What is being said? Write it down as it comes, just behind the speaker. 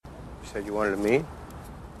said you wanted to meet?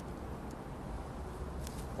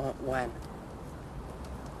 When?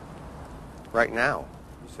 Right now.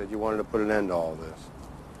 You said you wanted to put an end to all this.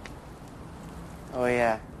 Oh,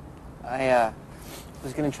 yeah. I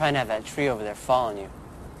was gonna try and have that tree over there fall on you.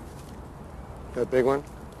 That big one?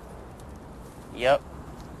 Yep.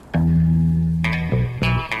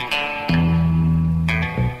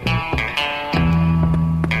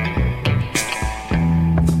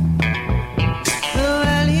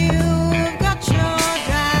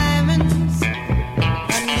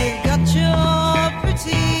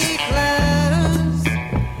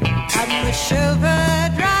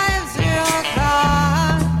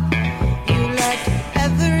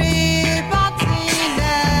 Everybody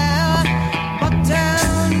now, but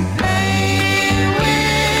don't play with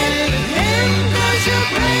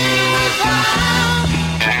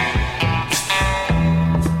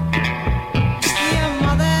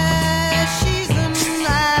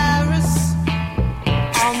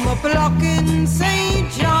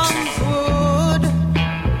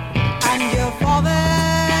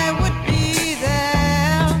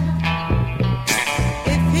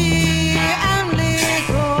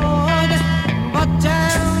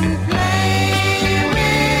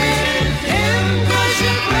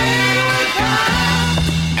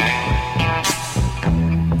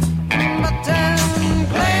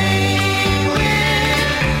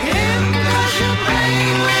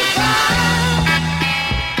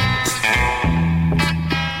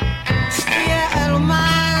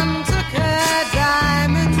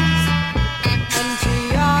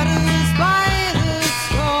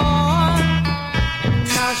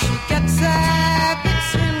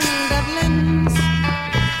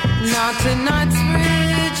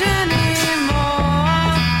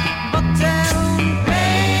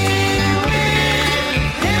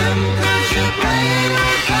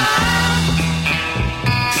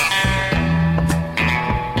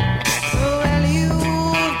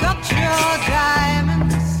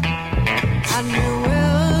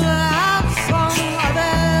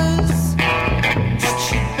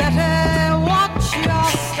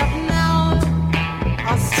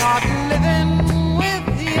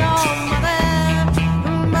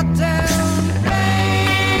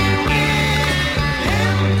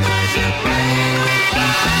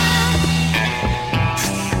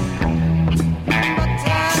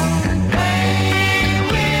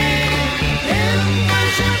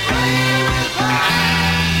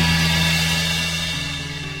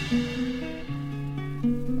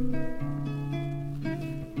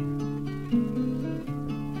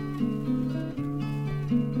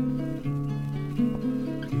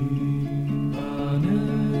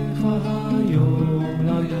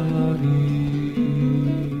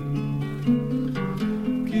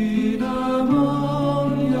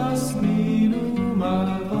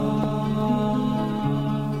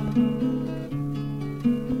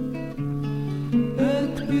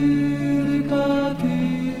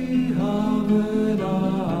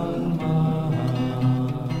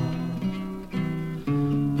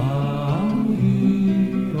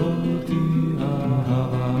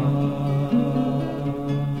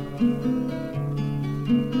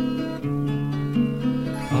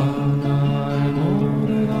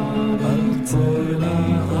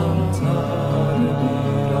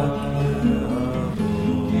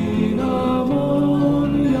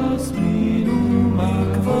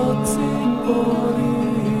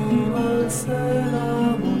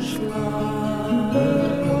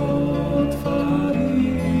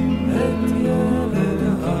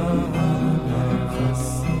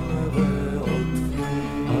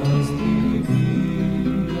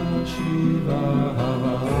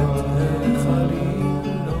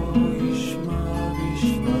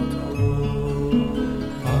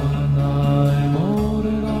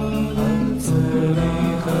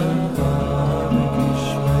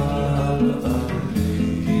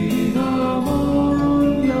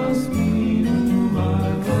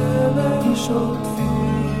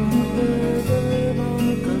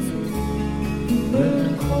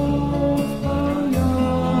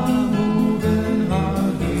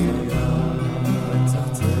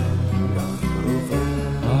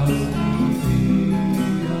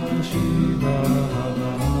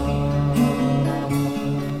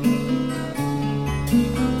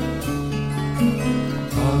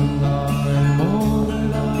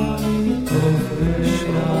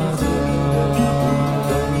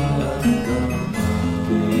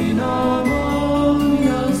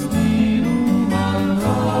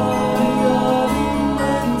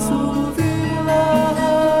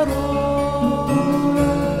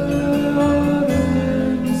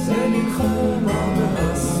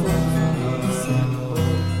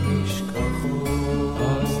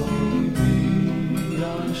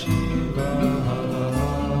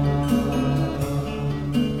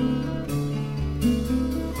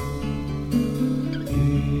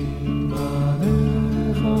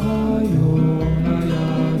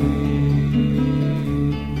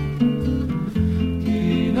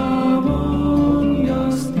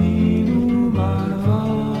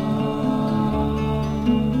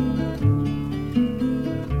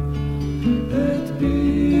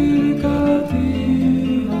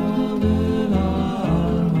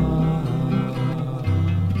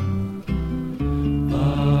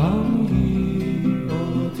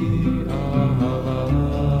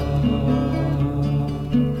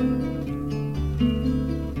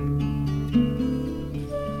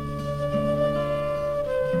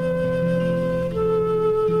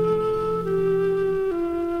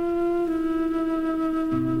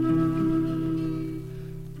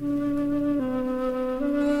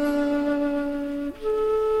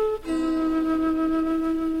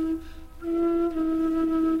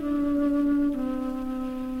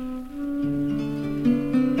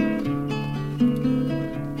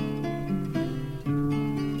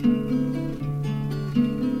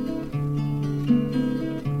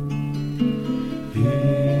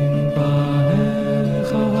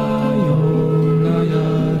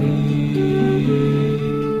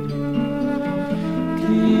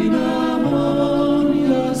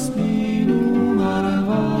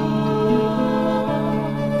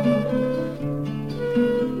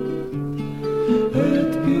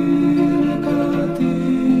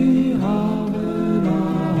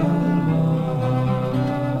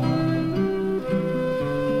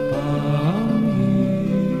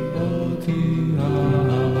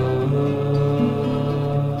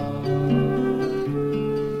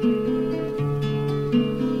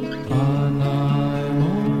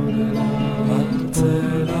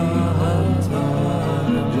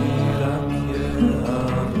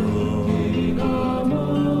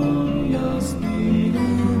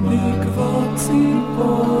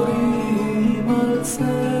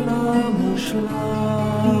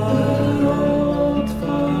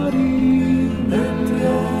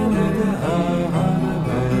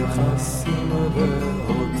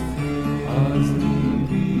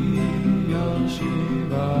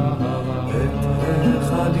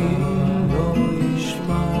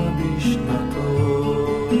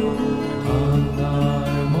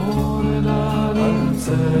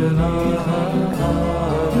סלע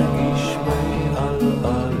ההר גשמי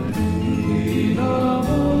עלעלי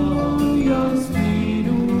לבוא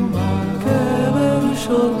יסמינו קבר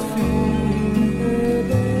שוטפים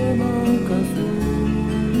אדמה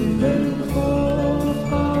כפים בין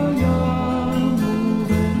חוף הים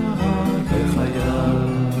ובין החייל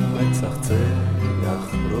מצחצח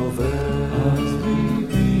רובר אז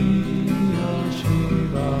ליבי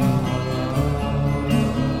ישיבה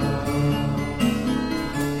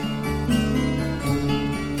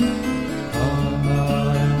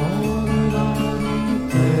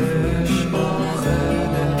אש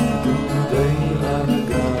אוכלת דודי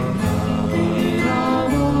הגמה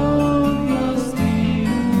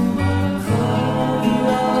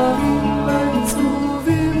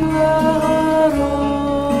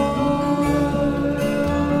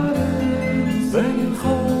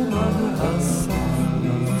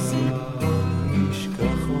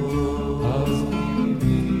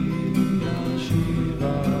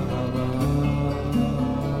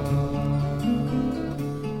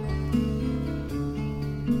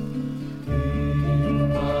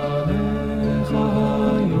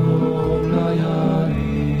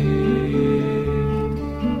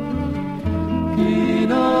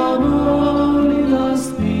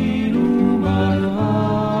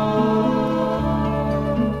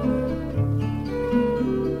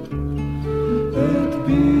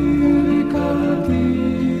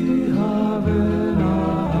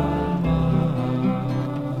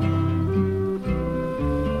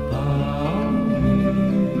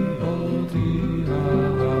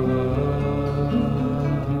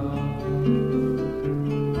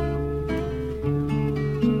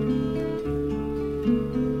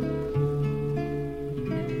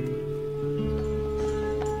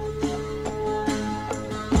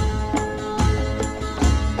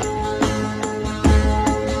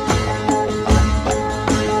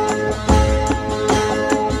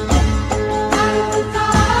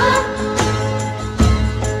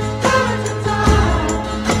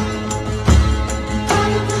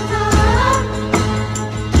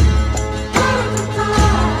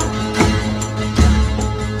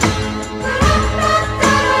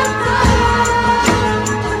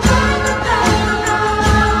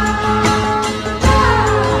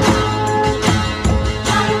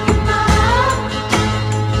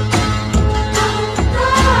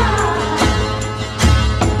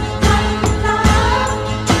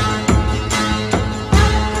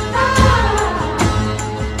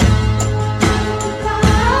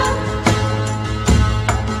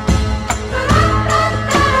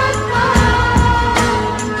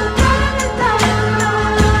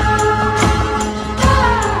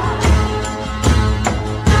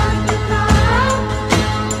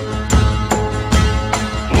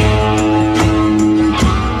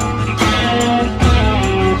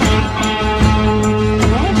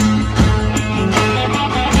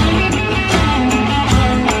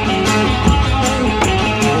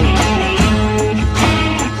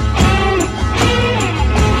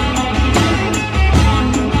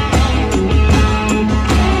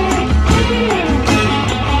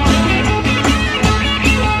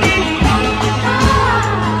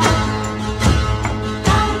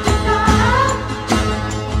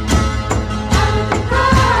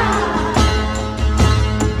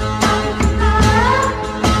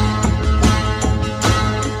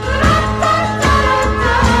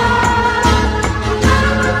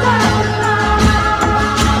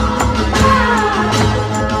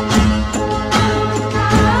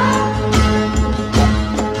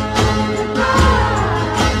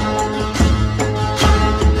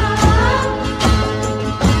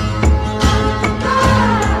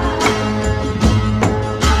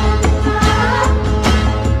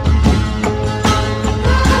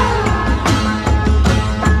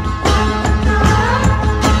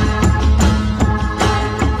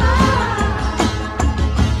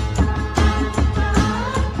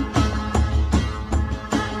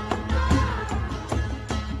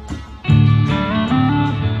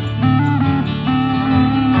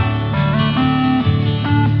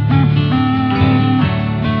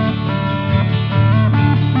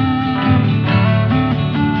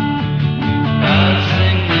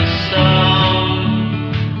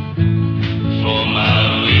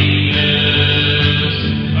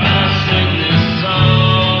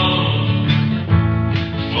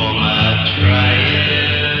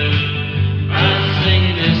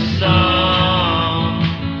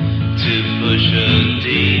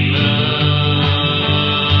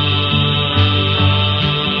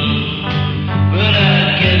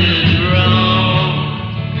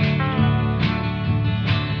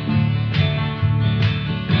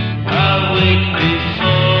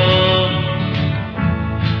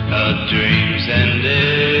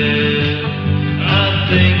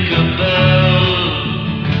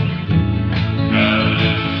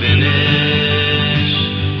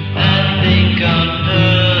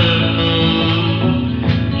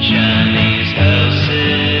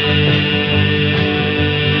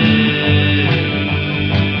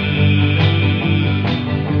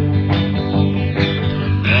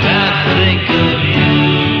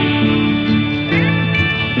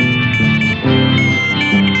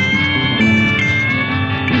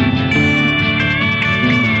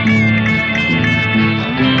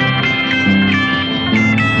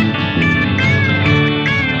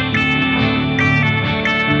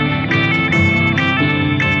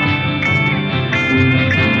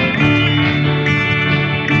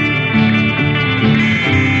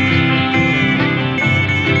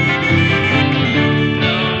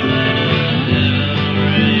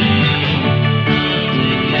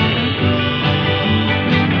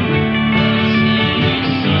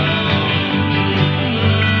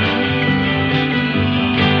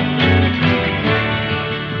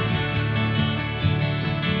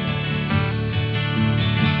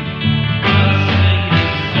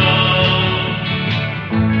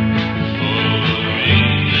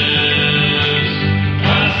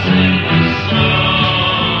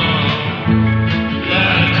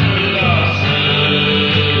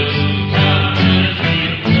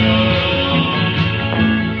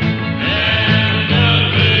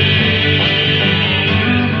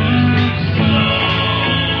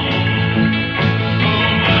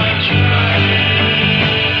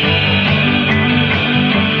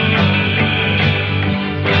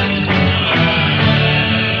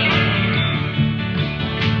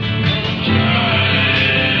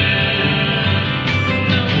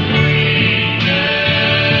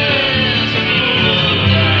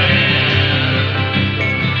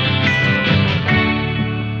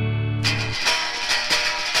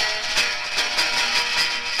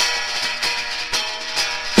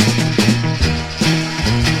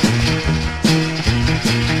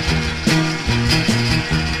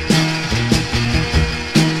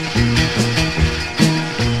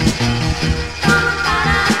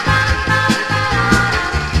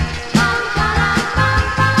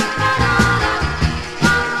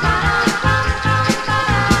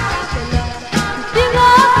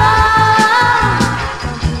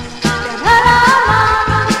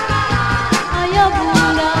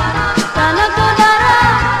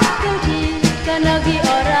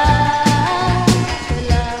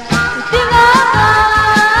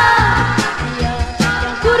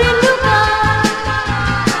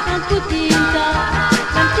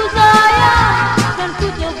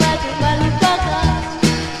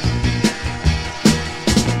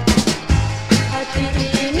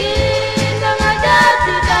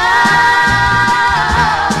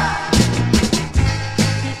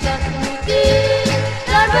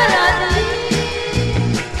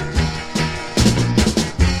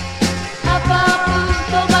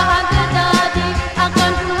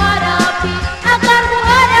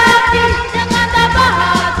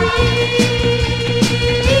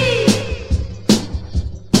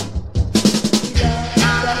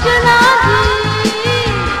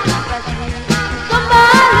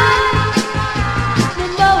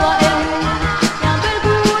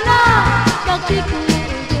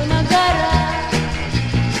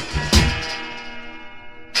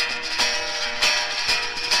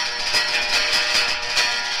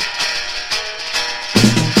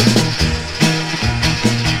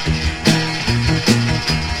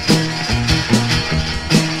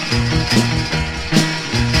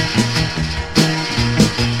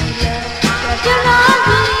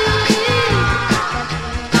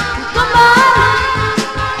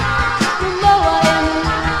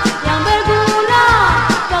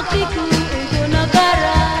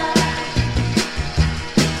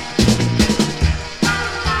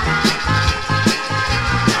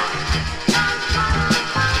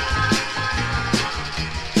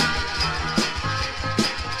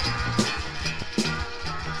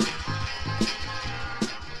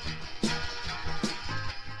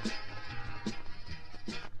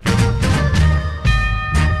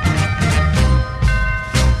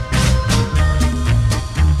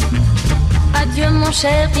mon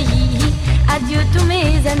cher pays, adieu tous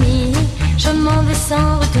mes amis. Je m'en vais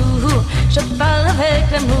sans retour, je pars avec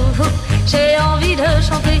l'amour. J'ai envie de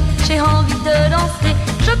chanter, j'ai envie de danser.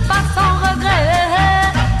 Je pars sans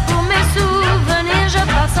regret, pour mes souvenirs, je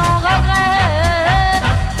pars sans regret.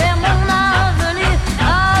 Vers mon avenir,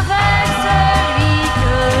 avec celui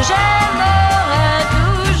que j'aimerais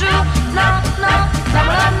toujours. Non, non, non,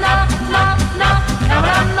 non, non, non, non,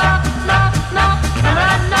 non, non, non, non,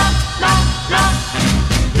 non, non, non.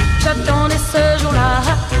 J'attendais ce jour-là,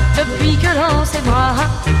 depuis que l'on s'est bras.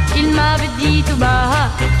 Il m'avait dit tout bas,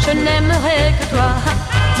 je n'aimerai que toi.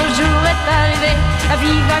 Ce jour est arrivé, la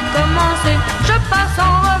vie va commencer. Je pars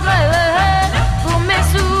sans regret, pour mes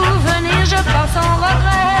souvenirs, je pars sans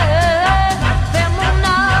regret. Vers mon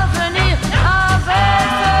avenir, avec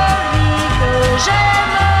celui que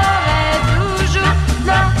j'aimerais toujours.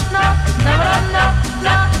 Non, non, non, non,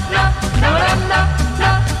 non, non, non, non,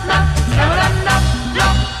 non, non, non, non,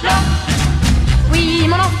 non, non. Oui,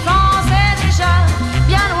 mon enfance est déjà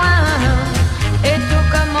bien loin, et tout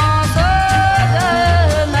commence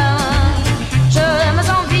demain. Je me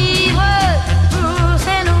sens vivre pour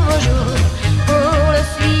ces nouveaux jours, pour le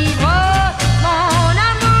suivre, mon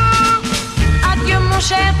amour. Adieu mon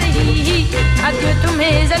cher pays, adieu tous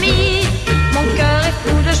mes amis. Mon cœur est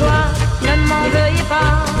fou de joie, ne m'en veuillez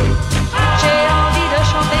pas. J'ai envie de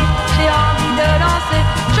chanter, j'ai envie de danser.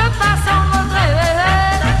 Je pars sans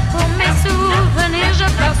regret, pour mes souvenirs, je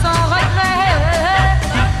pars sans regret.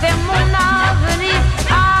 Vers mon avenir,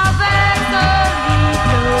 avec celui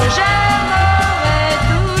que j'aimerais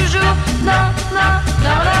toujours. Non, non,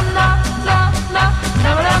 non, non, non, non, non,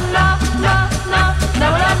 non, non, non, non,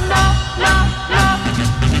 non, non, non, non.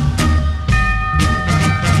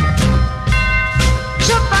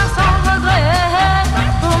 Je pars sans regret,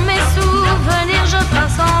 pour mes souvenirs, je pars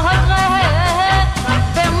sans regret.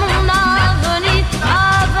 Vers mon avenir,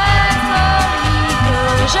 avec celui que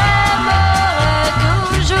j'aimerais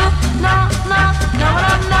toujours. Non, non, non,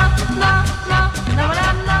 non, non, non, non, non,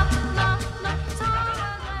 non, non, non, sans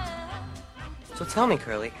regret. So tell me,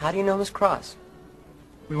 Curly, how do you know Miss Cross?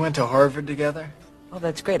 We went to Harvard together. Oh,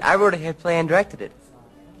 that's great. I wrote a hit play and directed it.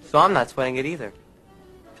 So I'm not sweating it either.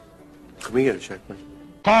 Can we get a check, please?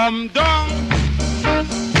 Come down,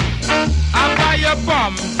 I buy your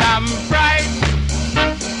bum damn right,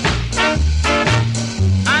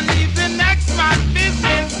 and leave the next man's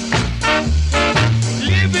business,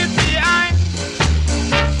 leave it behind.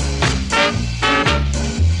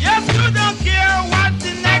 Yes, you don't care what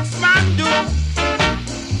the next man do.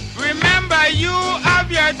 Remember, you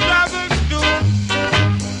have your troubles too.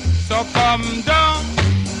 So come down,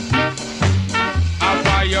 I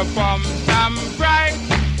buy your bum damn right.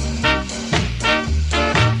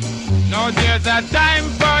 No, there's a time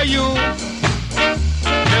for you,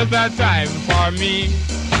 there's a time for me.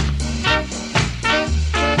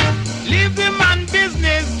 Leave the man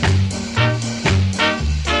business,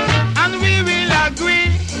 and we will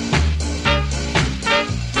agree.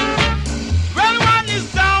 When one is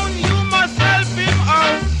down, you must help him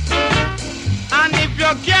out. And if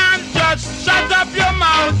you can't, just shut up your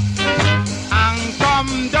mouth and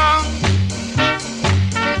come down.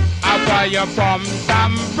 I buy your bum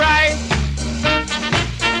damn right.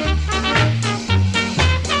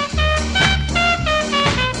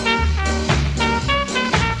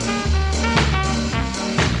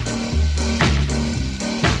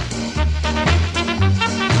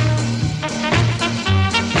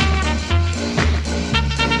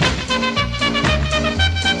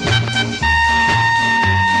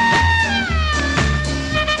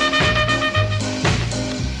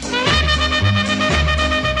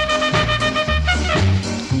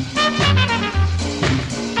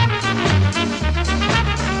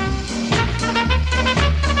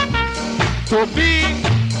 To be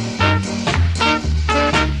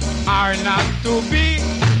or not to be,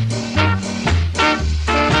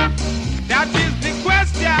 that is the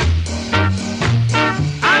question,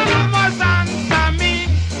 and you must answer me.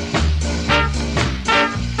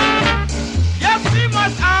 Yes, we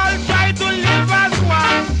must all try to live as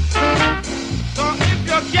one. So if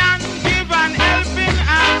you can give an helping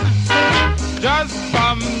hand, just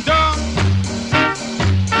come down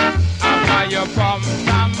and buy your bum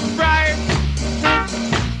some pride.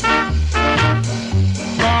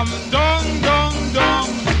 Come down, down, down,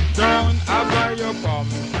 down, I buy your bum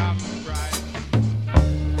some pride.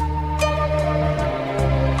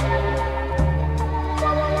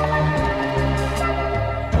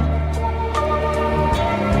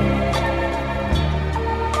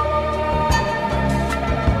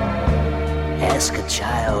 Ask a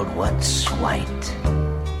child what's white,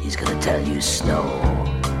 he's gonna tell you snow.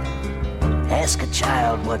 Ask a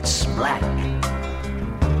child what's black,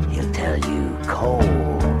 he'll tell you coal.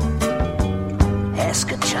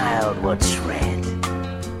 Ask a child what's red,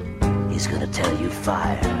 he's gonna tell you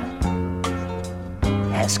fire.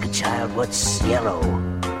 Ask a child what's yellow,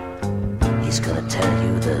 he's gonna tell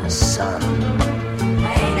you the sun. I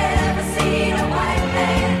ain't never seen a white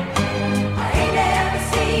man. I ain't never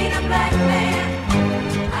seen a black man.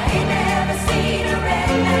 I ain't never seen a red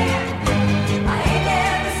man. I ain't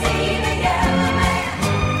never seen a yellow man.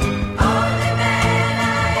 Only man I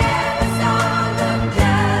ever saw looked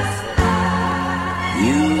just like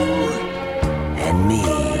You and me.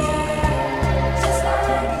 just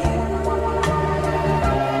like you,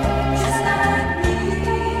 just like me,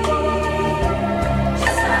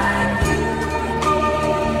 just like you.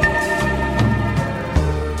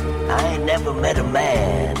 I ain't never met a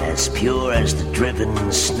man as pure as the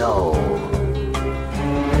driven snow.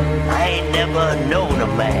 I ain't never known a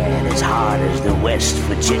man as hard as the West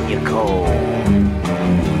Virginia cold.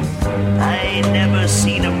 I ain't never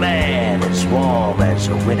seen a man as warm as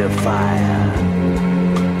a winter fire.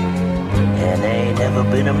 And ain't never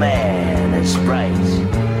been a man as bright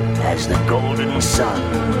as the golden sun.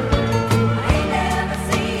 I ain't never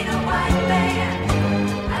seen a white man.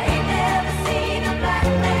 I ain't never seen a black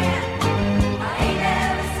man. I ain't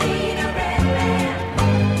never seen a red man.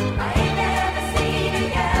 I ain't never seen a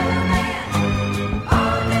yellow man.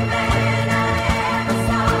 Only man I ever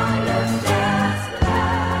saw looked just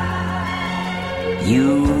like You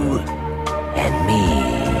and me.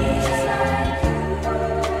 just like you,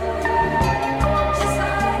 just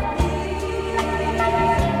like me,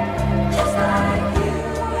 just like you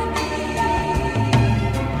and me.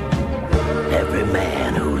 Every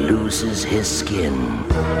man who loses his skin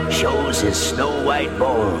shows his snow white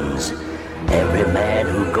bones. Every man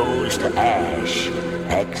who goes to ash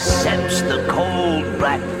accepts the cold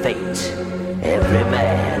black fate. Every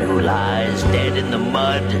man who lies dead in the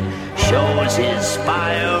mud shows his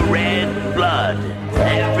fire red blood.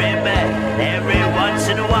 Every man, every once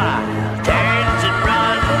in a while, turns and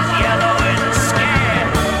runs yellow and scared.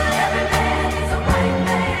 Every man is a white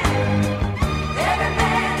man. Every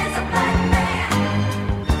man is a black man.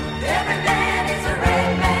 Every man is a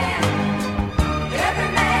red man. Every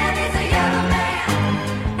man is a yellow man.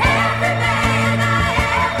 Every man I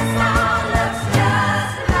ever saw looks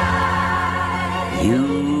just like You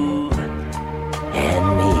and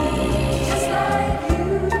me. just like you,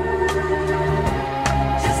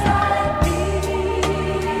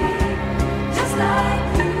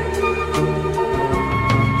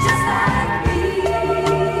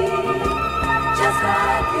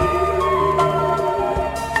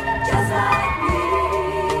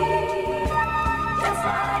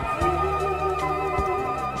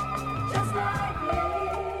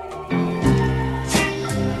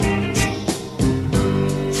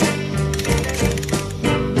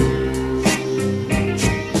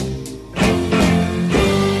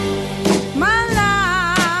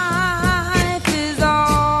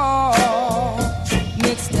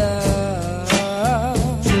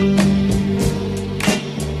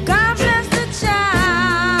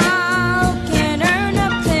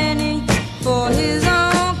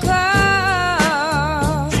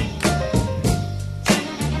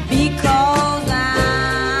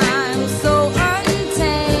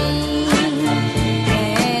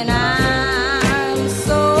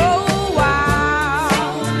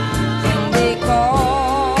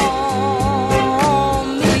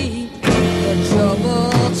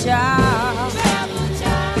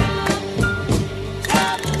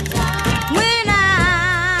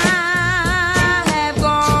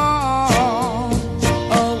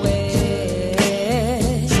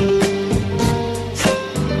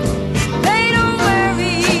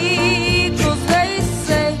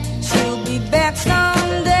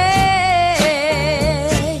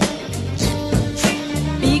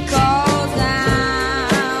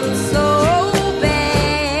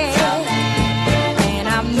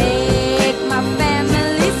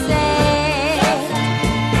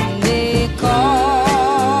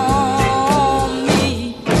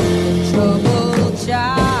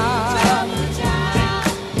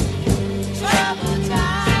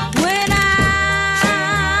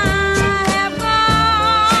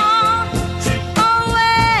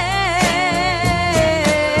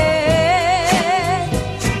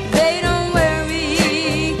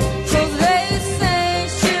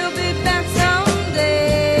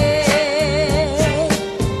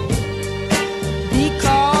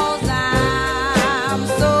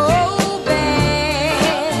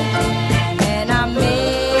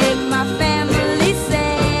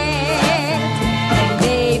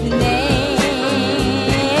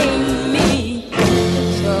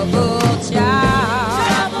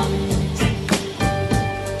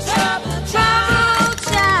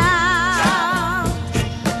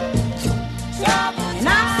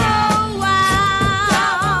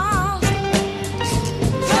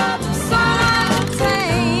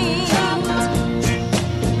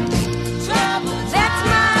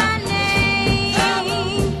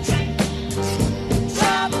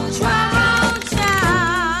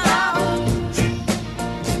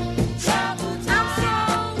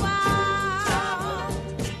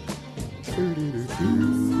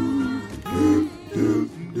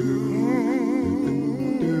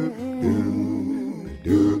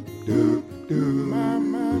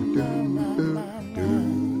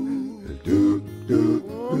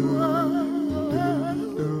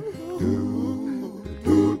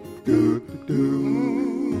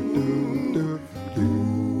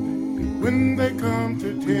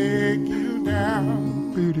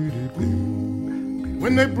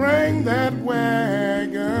 when they bring that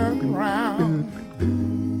wagon round,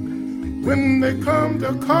 when they come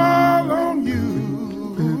to call on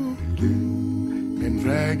you and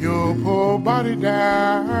drag your poor body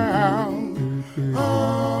down.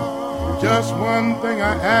 Just one thing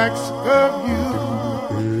I ask of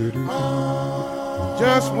you,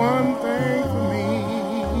 just one thing for me.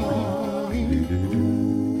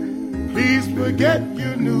 Please forget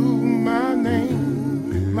you knew my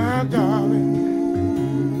name, my darling,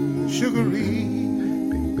 Sugaree.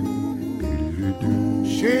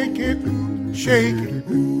 Shake it,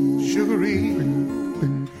 Sugaree.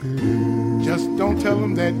 Just don't tell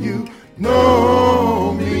them that you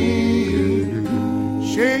know me.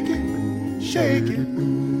 Shake it,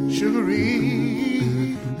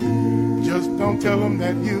 Sugaree. Just don't tell them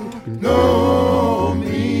that you know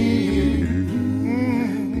me.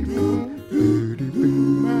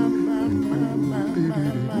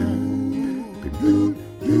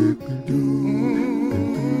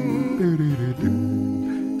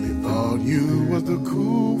 They thought you was the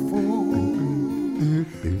cool fool,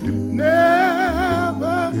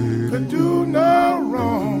 never could do no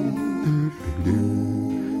wrong,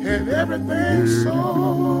 had everything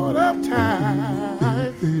sort of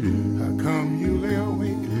tight. How come you lay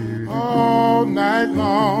awake all night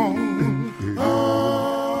long?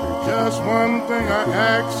 Just one thing I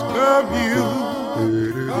ask of you,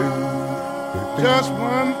 just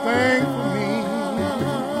one thing for me.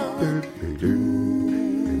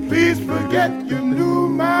 Please forget you knew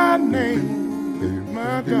my name,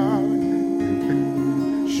 my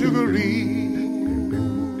darling, Sugaree.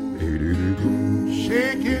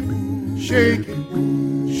 Shake it,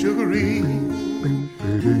 Sugaree.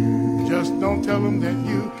 Just don't tell them that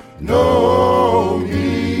you know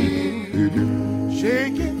me.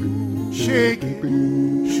 Shake it,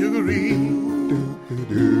 Sugaree.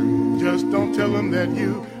 Just don't tell them that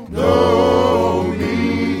you know me.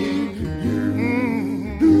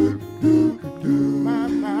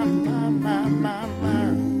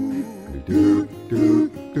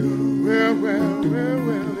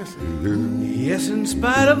 Well, listen. Yes, in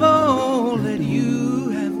spite of all that you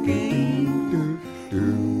have gained,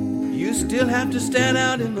 you still have to stand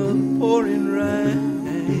out in the pouring rain.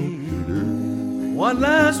 One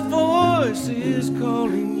last voice is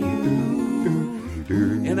calling you,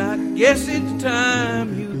 and I guess it's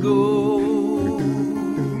time you go.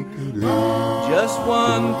 Just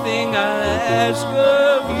one thing I ask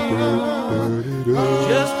of you,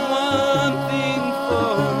 just one thing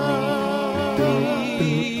for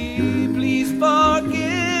me. Please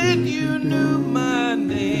forget you knew my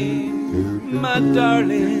name, my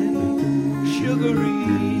darling, Sugaree.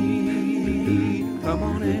 Come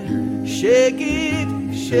on and shake it,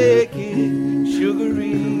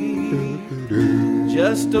 Sugaree.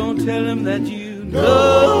 Just don't tell him that you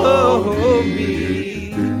know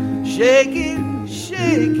me. Shake it,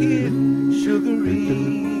 Sugaree.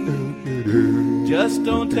 Just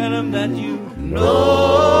don't tell him that you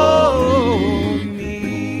know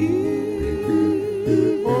me.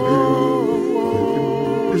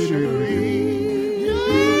 Oh,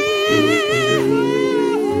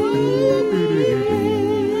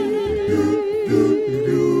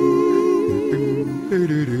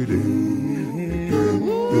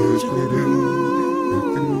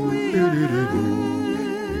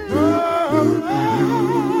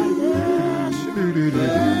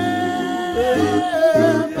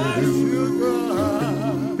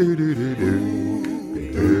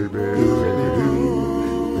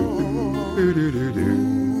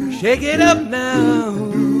 Shake it up now,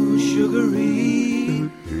 Sugaree.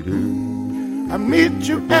 I meet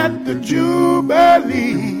you at the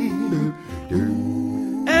Jubilee,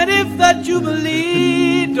 and if that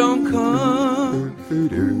Jubilee don't come,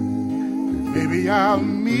 maybe I'll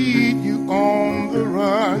meet you on the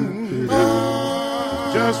run.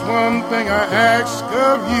 Just one thing I ask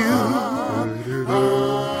of you,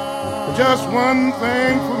 just one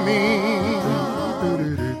thing for me.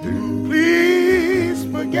 Please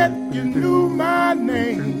forget you knew my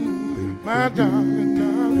name, my darling,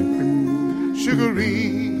 darling,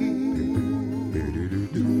 Sugaree.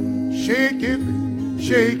 Shake it,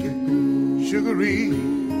 Sugaree.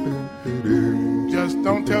 Just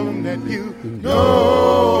don't tell them that you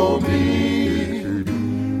know me.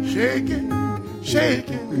 Shake it,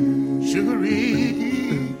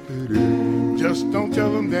 Sugaree. Just don't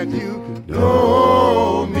tell them that you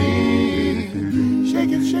know me.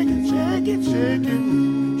 Shake it,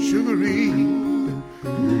 Sugaree.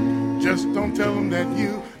 Just don't tell them that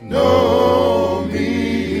you know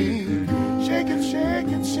me. Shake it,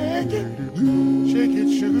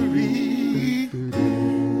 Sugaree.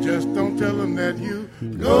 Just don't tell them that you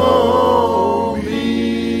go